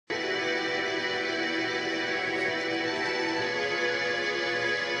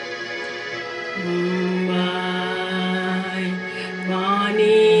My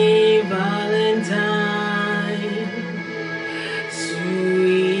Bonnie Valentine,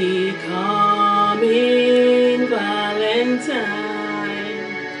 sweet coming Valentine,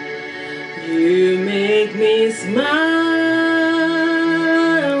 you make me smile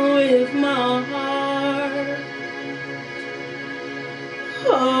with my heart.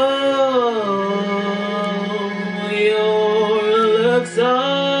 Oh, your looks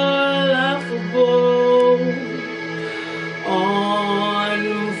are laughable,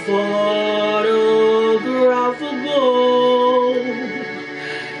 unphotographable,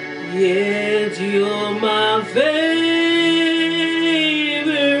 yet you're my favorite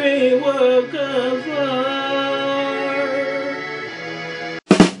work of art.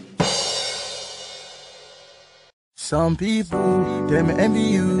 Some people, they may envy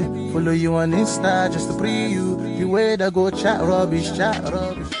you, follow you on Insta just to pre you. The way they go chat rubbish, chat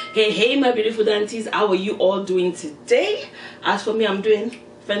rubbish. Hey, my beautiful danties, how are you all doing today? As for me, I'm doing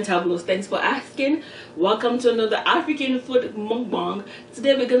fantabulous. Thanks for asking. Welcome to another African food mukbang.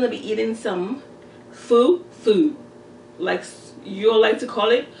 Today we're gonna be eating some fufu, like you all like to call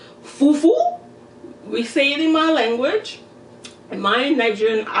it, fufu. We say it in my language, in my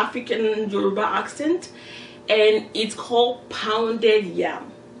Nigerian African Yoruba accent, and it's called pounded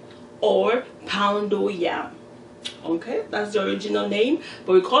yam or poundo yam. Okay, that's the original name,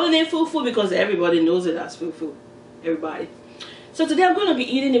 but we're calling it fufu because everybody knows it as fufu. Everybody. So today I'm going to be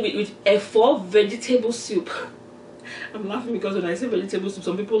eating it with efo vegetable soup. I'm laughing because when I say vegetable soup,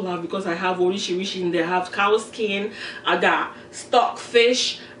 some people laugh because I have orishi in there. I have cow skin, I got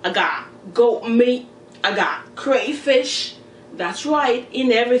stockfish, I got goat meat, I got crayfish. That's right,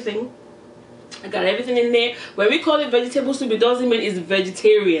 in everything. I got everything in there. When we call it vegetable soup, it doesn't mean it's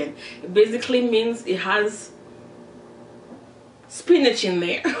vegetarian. It basically means it has spinach in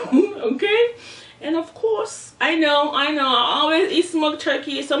there. Okay, and of course I know I always eat smoked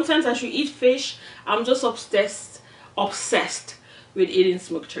turkey. Sometimes I should eat fish. I'm just obsessed with eating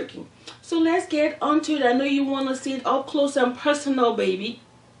smoked turkey. So let's get onto it. I know you want to see it up close and personal, baby.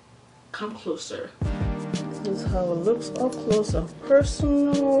 Come closer. This is how it looks up close and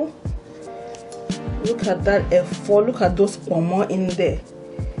personal. Look at that efo, look at those pomo in there.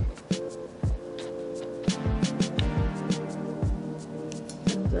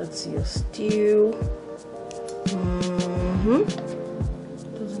 That's your stew.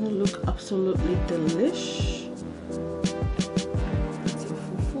 Doesn't it look absolutely delish? That's your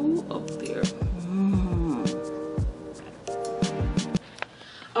fufu up there.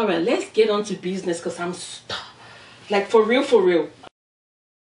 Alright, let's get on to business because I'm stuck. Like for real.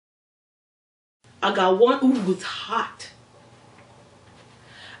 I got one. Ooh, it's hot.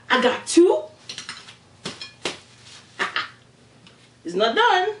 I got two. It's not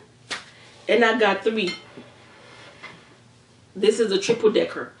done. And I got three. This is a triple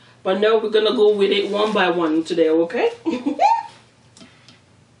decker. But no, we're going to go with it one by one today, okay?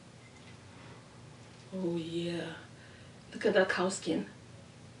 Oh, yeah. Look at that cow skin.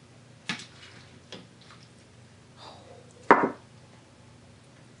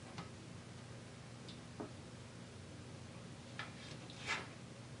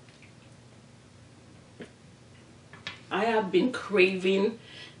 I have been craving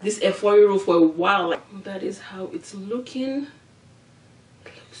this efo for a while. That is how it's looking.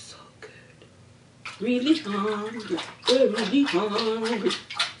 It looks so good. Really hungry, really hungry.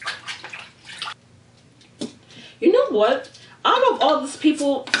 You know what? Out of all these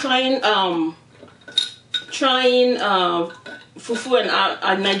people trying fufu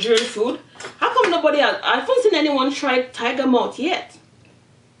and Nigerian food, how come nobody I haven't seen anyone try tiger mouth yet?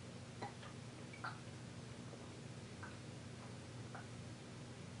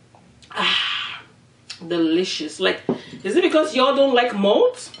 Delicious. Like, is it because y'all don't like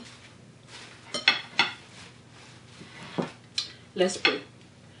molds? Let's pray.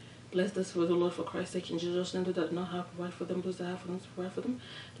 Bless this for the Lord, for Christ's sake, in Jesus' name. That do not have provide for them, those that have for them to provide for them.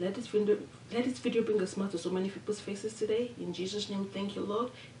 Let this video bring a smile to so many people's faces today. In Jesus' name, thank you,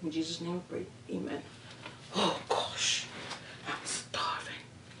 Lord. In Jesus' name we pray. Amen. Oh gosh, I'm starving.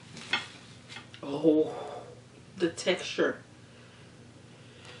 Oh, the texture.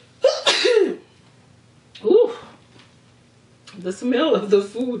 Ooh, the smell of the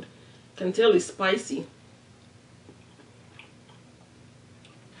food can tell it's spicy.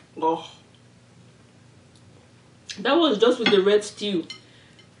 Oh, that was just with the red stew.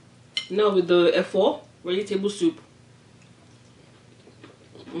 Now with the efo vegetable soup.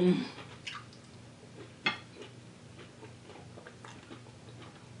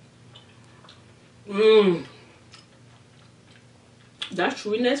 That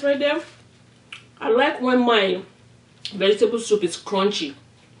sweetness right there. I like when my vegetable soup is crunchy.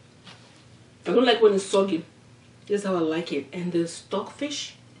 I don't like when it's soggy. This is how I like it. And the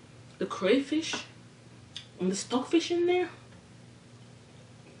stockfish, the crayfish, and the stockfish in there.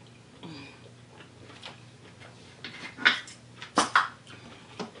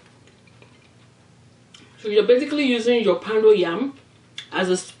 So you're basically using your pando yam as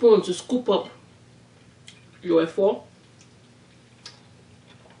a spoon to scoop up your efo.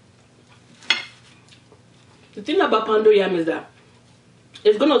 The thing about pando yam is that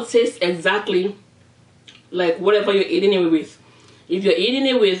it's gonna taste exactly like whatever you're eating it with. If you're eating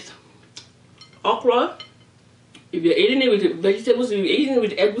it with okra, if you're eating it with vegetables, if you're eating it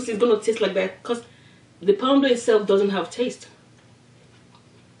with egusi, it's gonna taste like that because the pando itself doesn't have taste.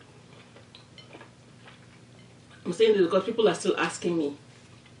 I'm saying this because people are still asking me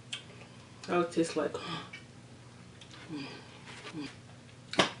how it tastes like.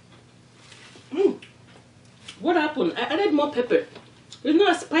 What happened? I added more pepper. It's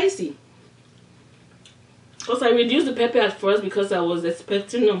not as spicy. Because I reduced the pepper at first because I was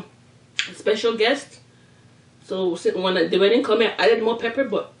expecting a special guest. So when they didn't come, I added more pepper,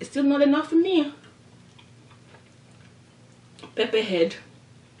 but it's still not enough for me. Pepper head.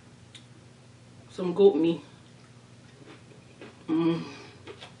 Some goat meat. I'm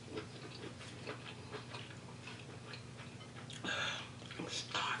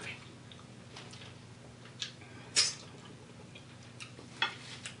starving.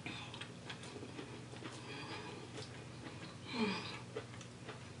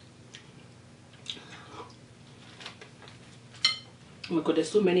 Oh my god,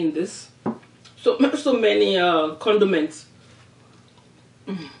 there's so many in this. So many condiments.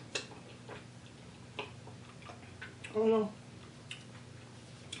 Oh no.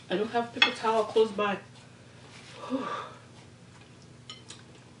 I don't have paper towel close by.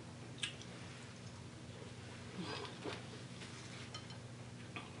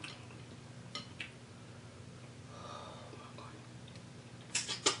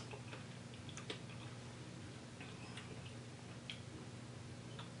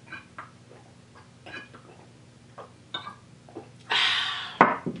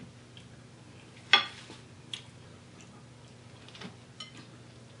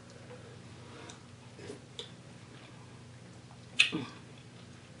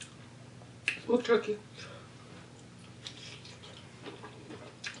 Smoked turkey.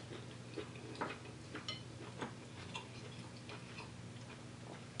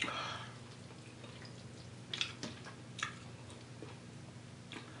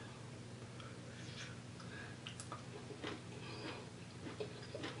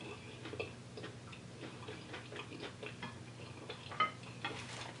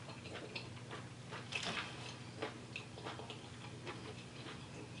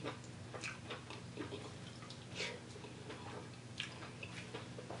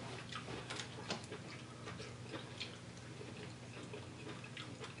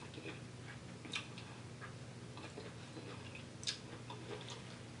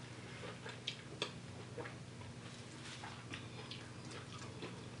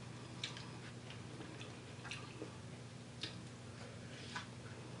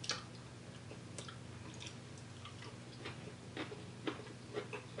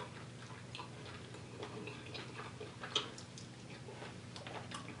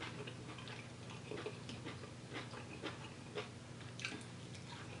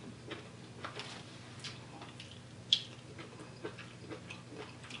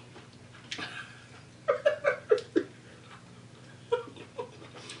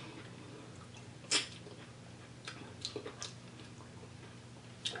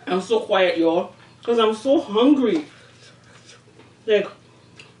 I'm so quiet, y'all, because I'm so hungry. Like,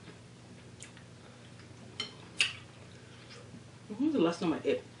 when's the last time I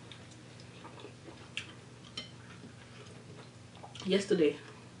ate? Yesterday.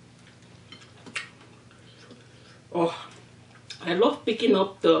 Oh, I love picking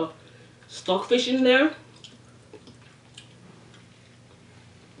up the stockfish in there.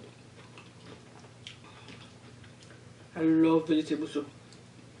 I love vegetable soup.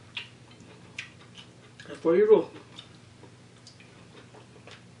 €4.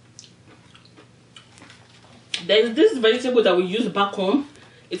 There's this vegetable that we use back home.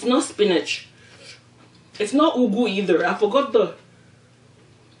 It's not spinach. It's not ugu either. I forgot the...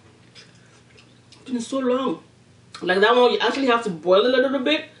 It's been so long. Like that one, you actually have to boil it a little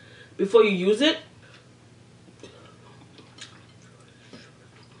bit before you use it.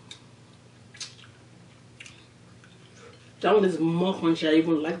 That one is more crunchy. I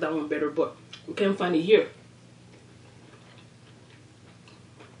even like that one better, but we can't find it here.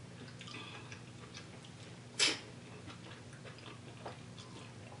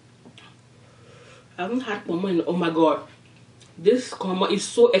 I haven't had korma in, oh my god. This korma is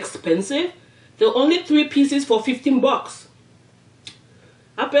so expensive. There are only 3 pieces for 15 bucks.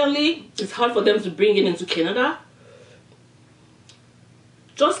 Apparently, it's hard for them to bring it into Canada.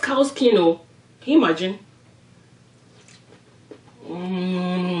 Just cow skin, oh. Can you imagine?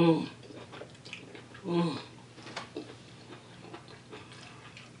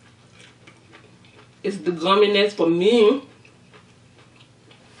 It's the gumminess for me.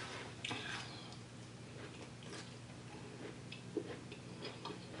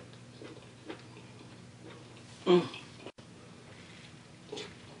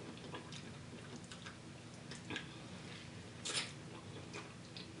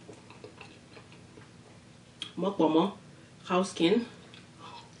 Mukbang, cow skin.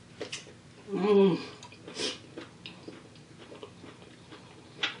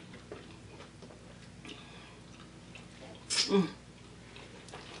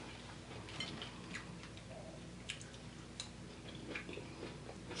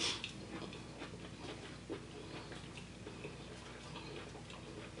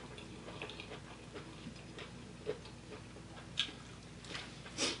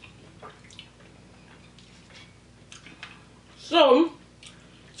 So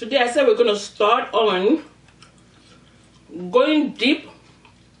today I said we're gonna start on going deep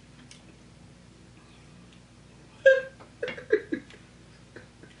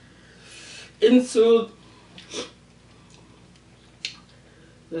into,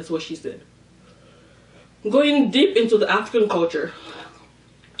 that's what she said, going deep into the African culture.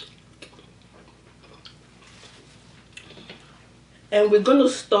 And we're gonna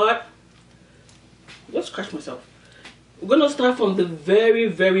start, let's scratch myself. We're gonna start from the very,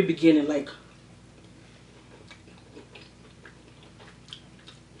 very beginning, like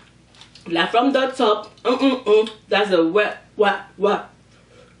from the top. That's a wet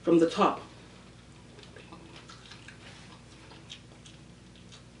from the top.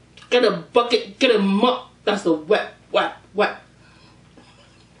 Get a bucket, get a mop. That's a wet.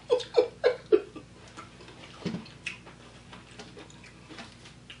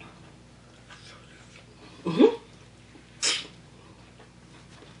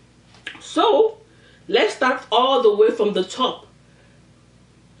 So let's start all the way from the top,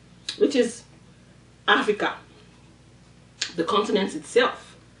 which is Africa, the continent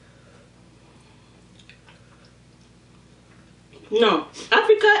itself. Now,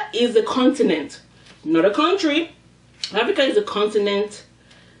 Africa is a continent, not a country. Africa is a continent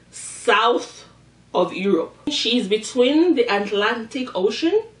south of Europe. She's between the Atlantic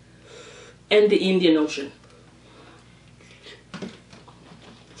Ocean and the Indian Ocean.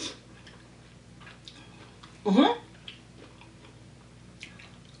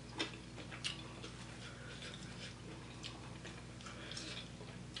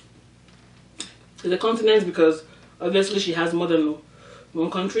 It's a continent because obviously she has more than one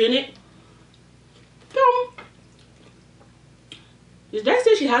country in it. Did I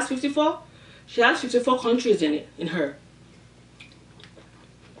say she has 54? She has 54 countries in it, in her.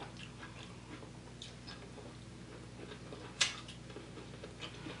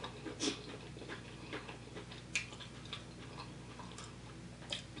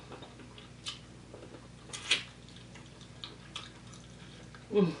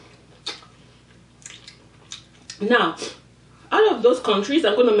 Now, out of those countries,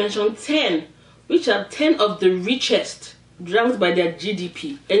 I'm going to mention 10, which are 10 of the richest, ranked by their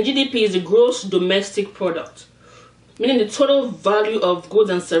GDP. And GDP is the gross domestic product, meaning the total value of goods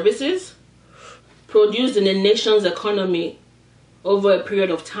and services produced in a nation's economy over a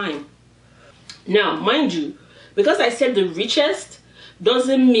period of time. Now, mind you, because I said the richest,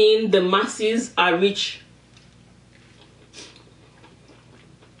 doesn't mean the masses are rich.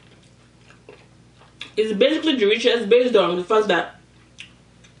 It's basically the richest based on the fact that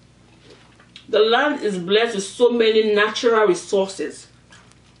the land is blessed with so many natural resources.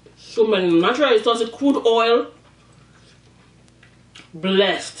 So many natural resources, crude oil,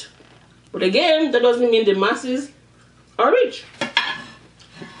 blessed. But again, that doesn't mean the masses are rich.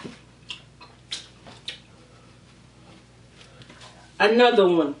 Another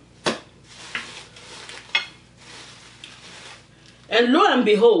one. And lo and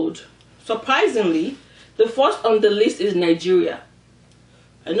behold, surprisingly, the first on the list is Nigeria.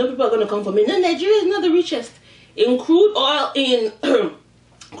 I know people are going to come for me. No, Nigeria is not the richest. In crude oil,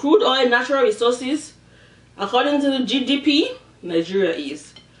 crude oil, natural resources, according to the GDP, Nigeria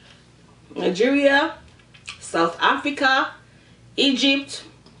is. Nigeria, South Africa, Egypt.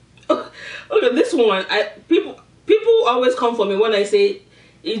 Oh, look at this one. People always come for me when I say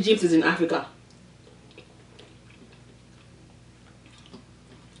Egypt is in Africa.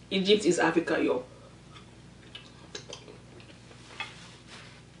 Egypt is Africa, yo.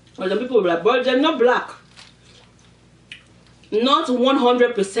 Or some people will be like, but they're not black. Not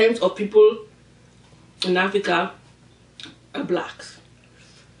 100% of people in Africa are blacks.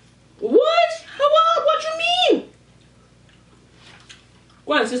 What? What do you mean?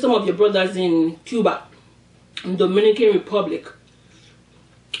 Go and see some of your brothers in Cuba, in Dominican Republic.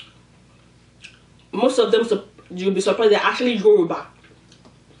 Most of them, you'll be surprised, they're actually Yoruba.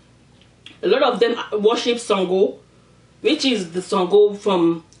 A lot of them worship Sango, which is the Sango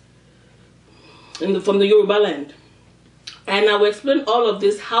from the Yoruba land. And I will explain all of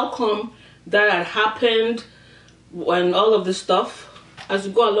this, how come that had happened, and all of this stuff as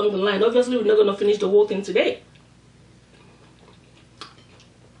we go along the line. Obviously, we're not going to finish the whole thing today.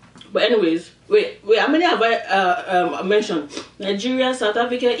 But anyways, wait, how many have I mentioned? Nigeria, South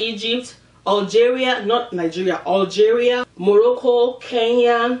Africa, Egypt, Algeria, not Nigeria, Algeria, Morocco,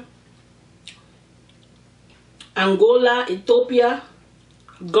 Kenya, Angola, Ethiopia,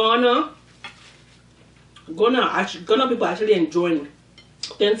 Ghana. Ghana people are actually enjoying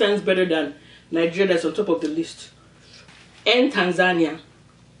 10 times better than Nigeria, that's on top of the list. And Tanzania.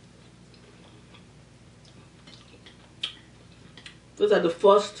 Those are the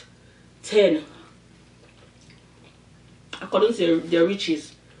first 10 according to their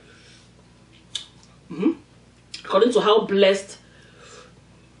riches. According to how blessed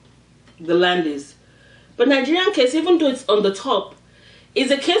the land is. But Nigerian case, even though it's on the top, is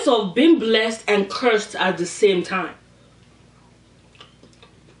a case of being blessed and cursed at the same time.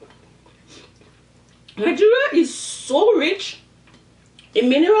 Nigeria is so rich in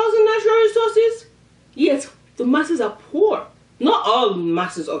minerals and natural resources, yet the masses are poor. Not all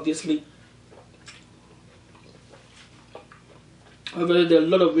masses, obviously. However, there are a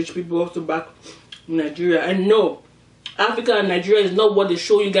lot of rich people also back in Nigeria. And no, Africa and Nigeria is not what they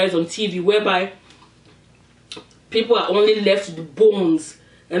show you guys on TV, whereby people are only left with the bones,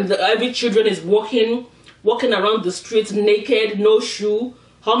 and every children is walking around the streets naked, no shoe.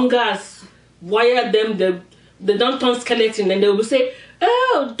 Hunger has wired them. They don't turn skeleton, and they will say,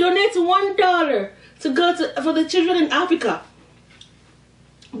 "Oh, donate $1 to go for the children in Africa."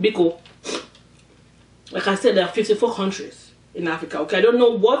 Because, like I said, there are 54 countries in Africa. Okay, I don't know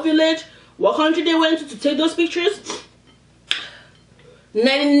what village, what country they went to take those pictures.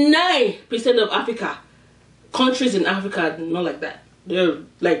 99% of Africa. Countries in Africa are not like that. They're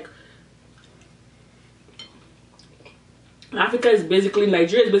like, Africa is basically,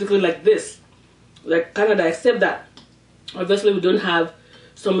 Nigeria is basically like this, like Canada, except that obviously we don't have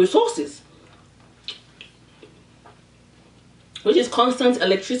some resources, which is constant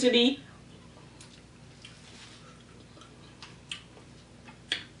electricity,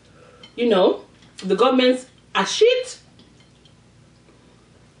 you know, the governments are shit.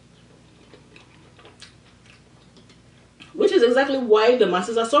 Which is exactly why the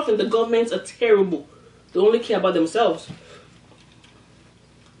masses are suffering. The governments are terrible. They only care about themselves.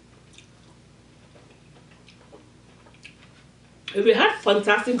 If we had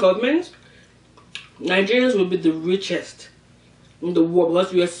fantastic governments, Nigerians would be the richest in the world,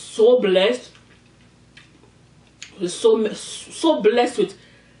 because we are so blessed. We're so blessed with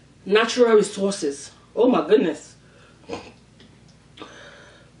natural resources. Oh my goodness.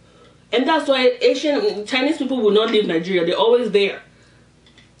 And that's why Chinese people will not leave Nigeria. They're always there.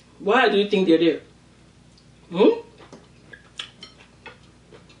 Why do you think they're there?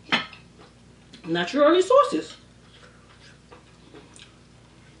 Natural resources.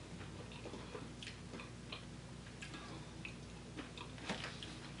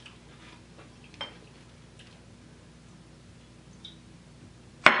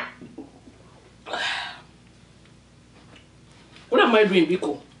 What am I doing,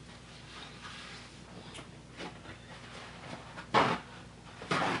 Biko?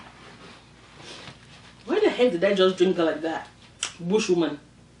 Did I just drink like that? Bushwoman.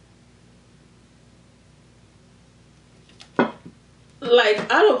 Like,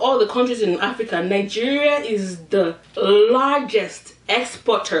 out of all the countries in Africa, Nigeria is the largest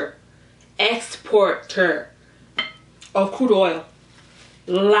exporter of crude oil.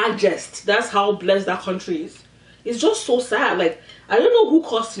 Largest. That's how blessed that country is. It's just so sad. Like, I don't know who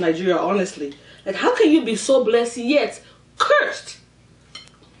caused Nigeria, honestly. Like, how can you be so blessed yet cursed?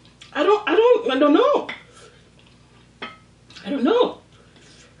 I don't know. I don't know.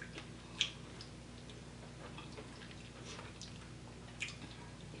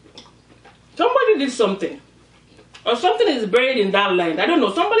 Somebody did something. Or something is buried in that land. I don't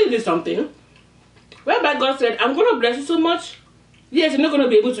know. Somebody did something. Whereby God said, I'm going to bless you so much. Yes, you're not going to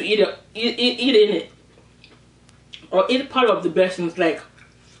be able to eat in it. Or eat part of the blessings. Like,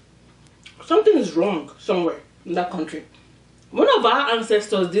 something is wrong somewhere in that country. One of our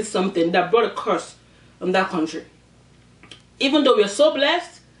ancestors did something that brought a curse on that country. Even though we are so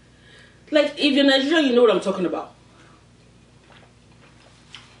blessed, like if you're Nigerian, you know what I'm talking about.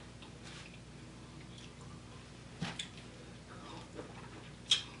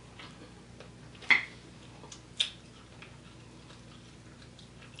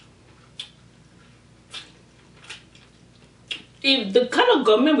 If the kind of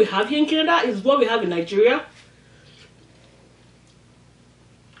government we have here in Canada is what we have in Nigeria,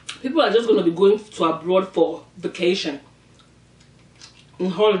 people are just going to be going to abroad for vacation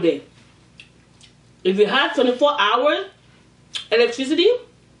and holiday. If we had 24-hour electricity,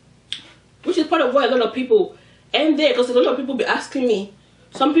 which is part of why a lot of people end there, because a lot of people be asking me,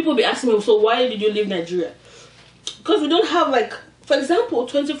 some people be asking me, so why did you leave Nigeria? Because we don't have, like, for example,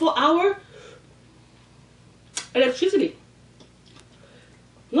 24-hour electricity.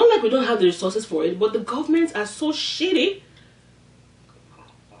 Not like we don't have the resources for it, but the governments are so shitty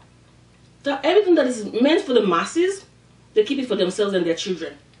that everything that is meant for the masses, they keep it for themselves and their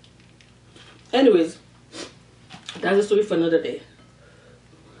children. Anyways, that's a story for another day.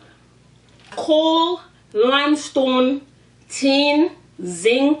 Coal, limestone, tin,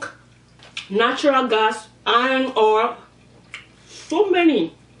 zinc, natural gas, iron ore, so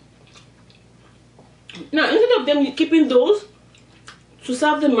many. Now, instead of them keeping those to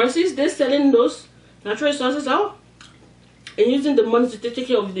serve the mercies, they're selling those natural resources out and using the money to take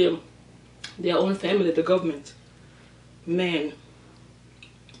care of them, their own family, the government. Man,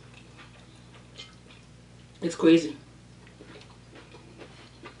 it's crazy.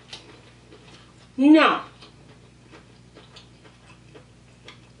 Now,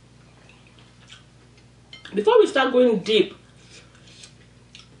 before we start going deep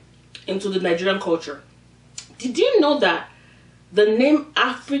into the Nigerian culture, did you know that the name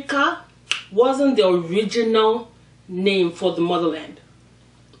Africa wasn't the original name for the motherland?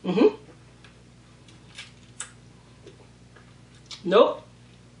 Nope.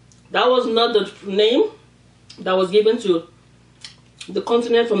 That was not the name that was given to the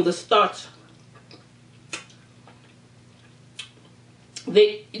continent from the start.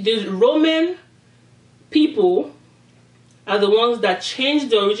 The Roman people are the ones that changed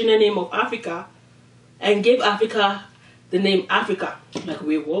the original name of Africa and gave Africa the name Africa. Like,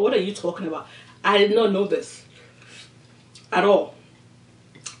 wait, what are you talking about? I did not know this at all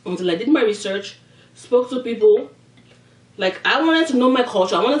until I did my research, spoke to people. Like, I wanted to know my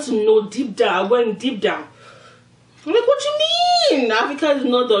culture. I wanted to know deep down. I went deep down. I'm like, what you mean? Africa is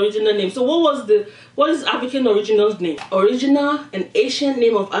not the original name. So what is African original's name? Original and ancient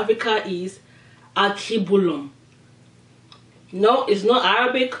name of Africa is Akibulum. No, it's not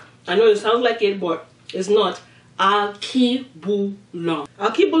Arabic. I know it sounds like it, but it's not. Akibulum.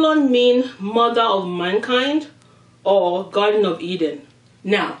 Akibulum means mother of mankind or Garden of Eden.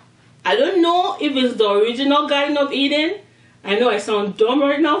 Now, I don't know if it's the original Garden of Eden. I know I sound dumb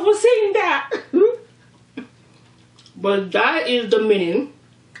right now for saying that. But that is the meaning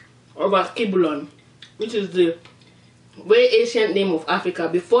of Akibulum, which is the very ancient name of Africa.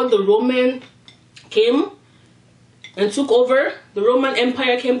 Before the Roman came and took over, the Roman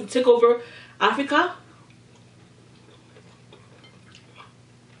Empire came to take over Africa.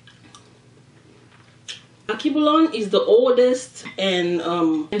 Akibulum is the oldest and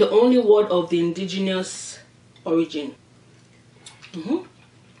the only word of the indigenous origin.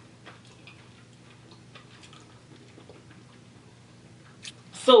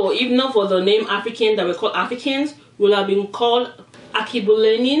 So, if not for the name African that we call Africans, we would have been called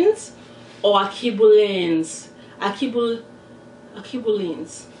Akibulenians or Akibulens. Akibulens.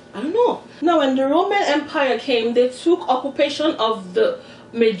 I don't know. Now, when the Roman Empire came, they took occupation of the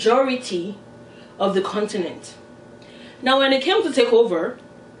majority of the continent. Now, when they came to take over,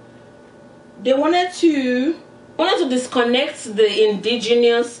 they wanted to disconnect the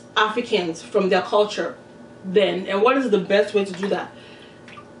indigenous Africans from their culture then. And what is the best way to do that?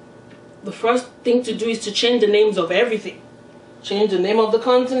 The first thing to do is to change the names of everything. Change the name of the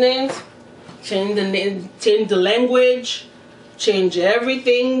continent, change the language, change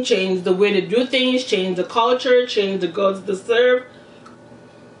everything, change the way they do things, change the culture, change the gods they serve.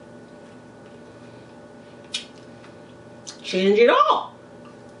 Change it all.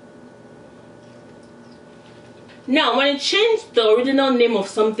 Now, when you change the original name of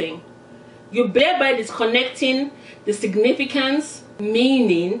something, you're thereby disconnecting the significance,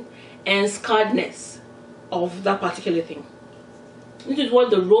 meaning, and scarredness of that particular thing. This is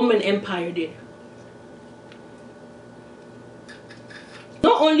what the Roman Empire did.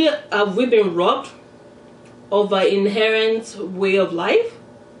 Not only have we been robbed of our inherent way of life,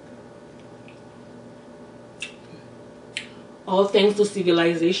 all thanks to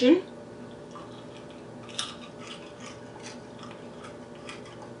civilization.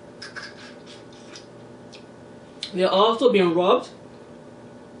 We are also being robbed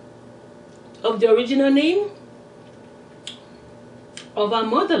of the original name of our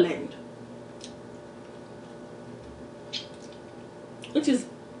motherland, which is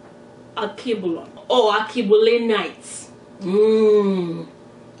Akibulon or Akibulenites.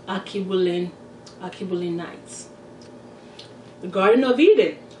 Akibulenites. The Garden of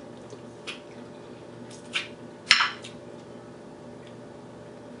Eden.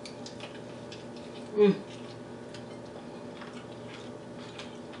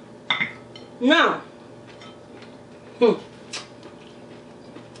 Now,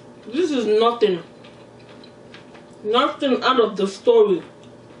 this is nothing out of the story,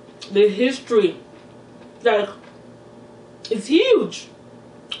 the history. Like, it's huge.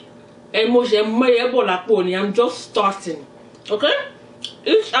 I'm just starting. Okay?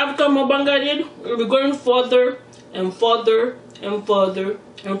 Each African mukbang I did will be going further and further and further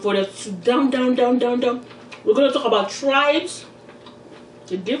and further. Down. We're going to talk about tribes,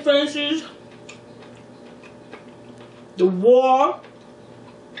 the differences, the war,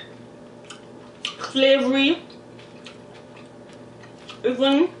 slavery,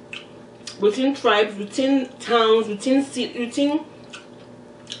 even within tribes, within towns, within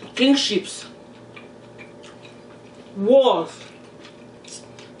kingships, wars,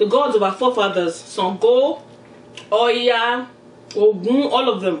 the gods of our forefathers, Sango, Oya, Ogun, all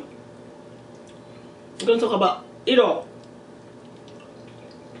of them. We're going to talk about it all.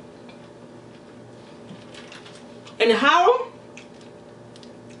 And how,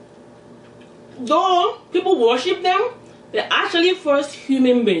 though people worship them, they're actually first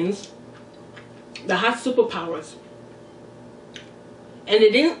human beings that had superpowers. And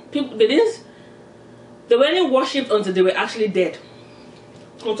they weren't worshipped until they were actually dead.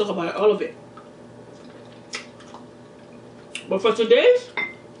 We'll talk about all of it. But for today,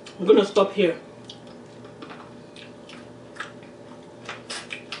 I'm gonna stop here.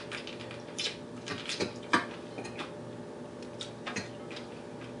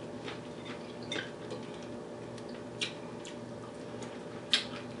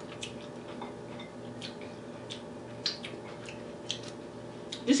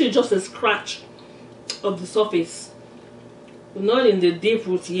 This is just a scratch of the surface. We're not in the deep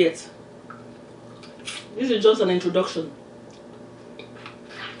roots yet. This is just an introduction.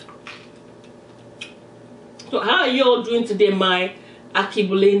 So how are you all doing today, my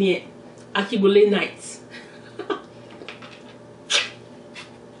Akibulenites?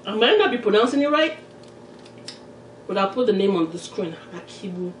 I might not be pronouncing it right, but I'll put the name on the screen.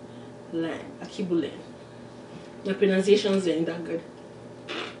 Akibulen. My pronunciations ain't that good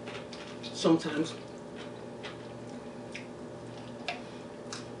sometimes.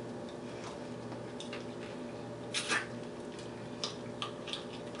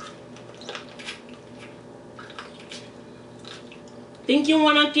 Think you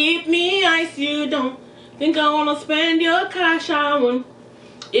wanna keep me ice, you don't. Think I wanna spend your cash, I won't.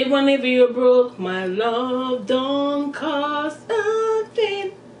 Even if you broke, my love don't cost a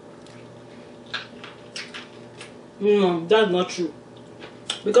thing. No, that's not true.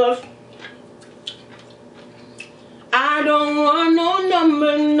 Because I don't want no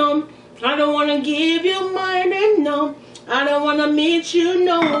number, no. I don't want to give you mine, and no. I don't want to meet you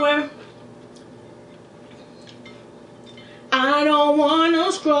nowhere. I don't want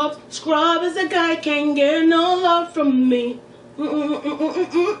no scrub. Scrub is a guy can't get no love from me.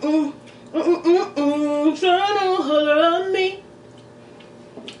 Trying to holler at me.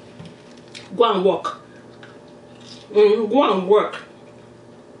 Go and walk. Go and work.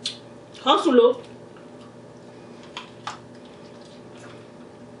 Hustle.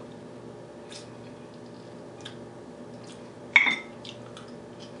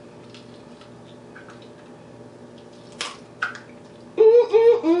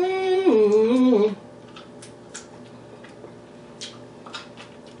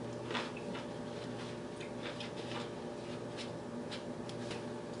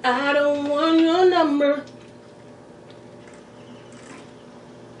 I don't want your number.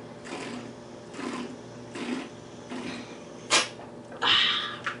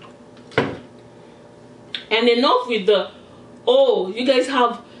 And enough with the, oh, you guys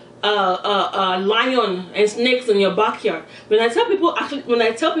have a lion and snakes in your backyard. When I tell people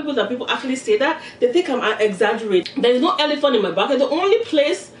that people actually say that, they think I'm exaggerating. There is no elephant in my backyard. The only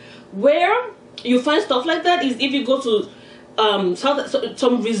place where you find stuff like that is if you go to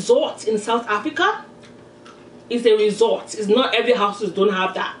some resorts in South Africa. It's a resort. It's not every houses don't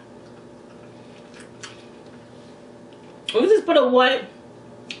have that. And this is part of why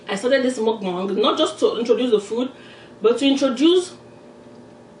I started this mukbang, not just to introduce the food, but to introduce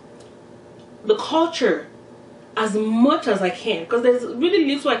the culture as much as I can, because there's really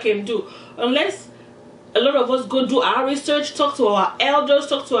little I can do unless a lot of us go do our research, talk to our elders,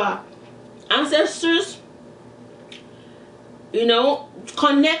 talk to our ancestors, you know,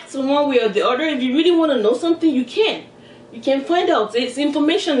 connect one way or the other. If you really want to know something, you can find out. It's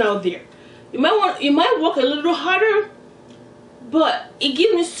information out there. You might work a little harder, but it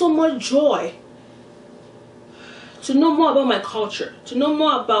gives me so much joy to know more about my culture, to know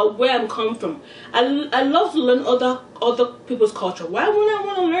more about where I'm come from. I love to learn other people's culture. Why wouldn't I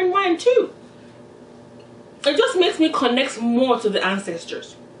want to learn mine too? It just makes me connect more to the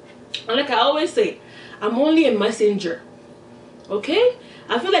ancestors. And like I always say, I'm only a messenger. Okay?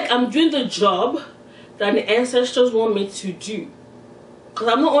 I feel like I'm doing the job that the ancestors want me to do. Because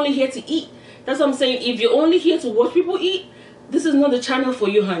I'm not only here to eat. That's what I'm saying. If you're only here to watch people eat, this is not the channel for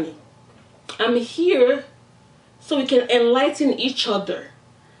you, honey. I'm here so we can enlighten each other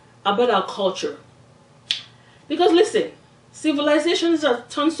about our culture. Because listen, civilizations have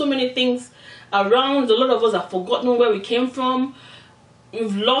turned so many things around. A lot of us have forgotten where we came from.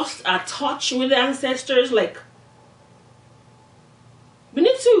 We've lost our touch with the ancestors. Like, we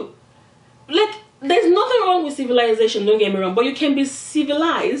need to, like, there's nothing wrong with civilization, don't get me wrong, but you can be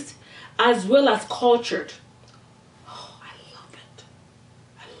civilized as well as cultured. Oh, I love it.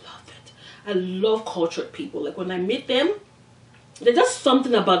 I love it. I love cultured people. Like, when I meet them, there's just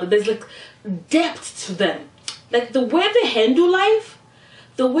something about it. There's like depth to them. Like, the way they handle life,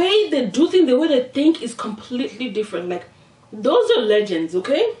 the way they do things, the way they think is completely different. Like, those are legends,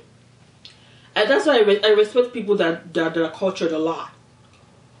 okay? And that's why I respect people that are cultured a lot.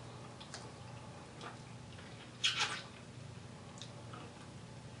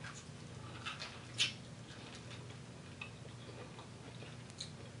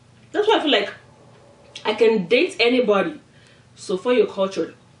 That's why I feel like I can date anybody so far you're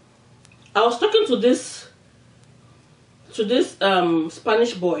cultured. I was talking to this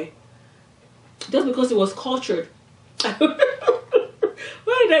Spanish boy just because he was cultured.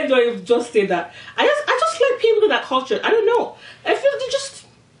 Why did I just say that? I just like people that are cultured. I don't know. I feel there's just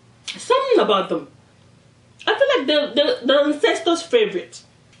something about them. I feel like the ancestors' favorite.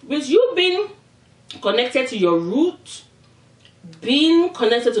 With you being connected to your roots, being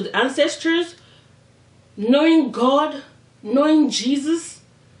connected to the ancestors, knowing God, knowing Jesus,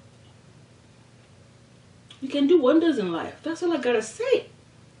 you can do wonders in life. That's all I gotta say.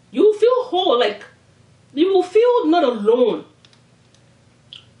 You will feel whole, like you will feel not alone.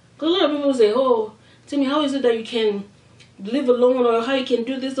 Because a lot of people say, oh, tell me, how is it that you can live alone, or how you can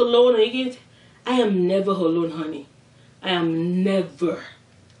do this alone, or you can... I am never alone, honey. I am never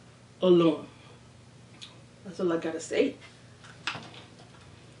alone. That's all I gotta say.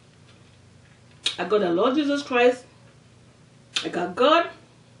 I got the Lord Jesus Christ. I got God.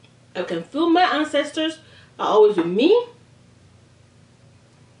 I can feel my ancestors are always with me.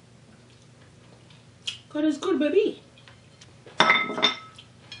 God is good, baby.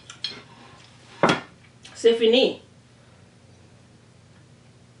 C'est fini.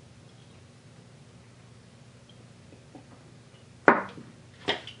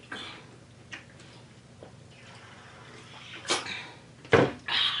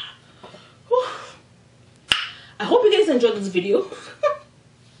 I hope you guys enjoyed this video.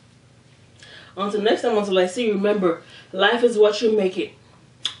 Until next time, until I see you, remember, life is what you make it.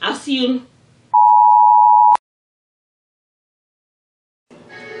 I'll see you.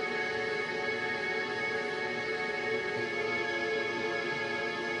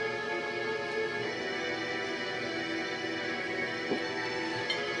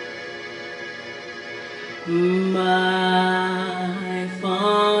 My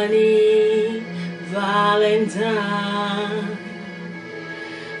funny Valentine,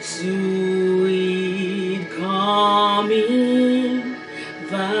 sweet calming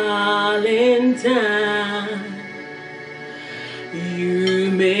Valentine,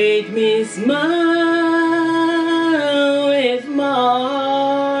 you make me smile with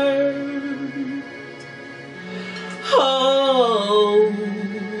my heart. Oh,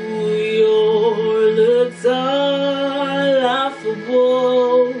 your looks are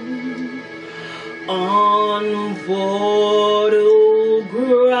laughable,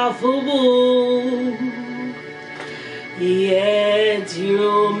 unphotographable, yet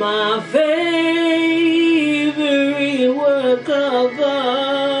you're my favorite work of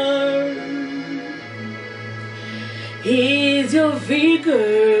art. Is your figure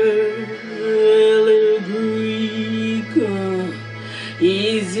a little Greek?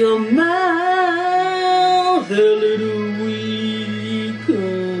 Is your mouth a little weak?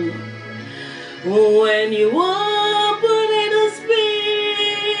 When you open it to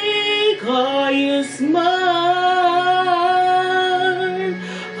speak, or you smile,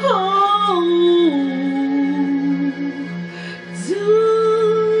 oh,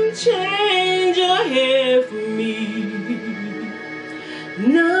 don't change your hair for me.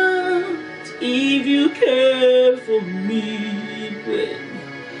 Not if you care for me, but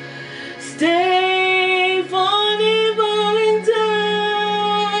stay for the Valentine.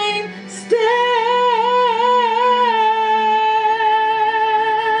 Stay.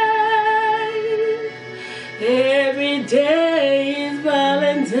 Every day is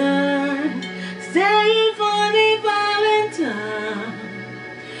Valentine. Stay for the Valentine.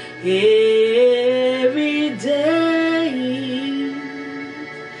 Every day,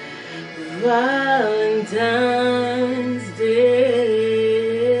 Valentine's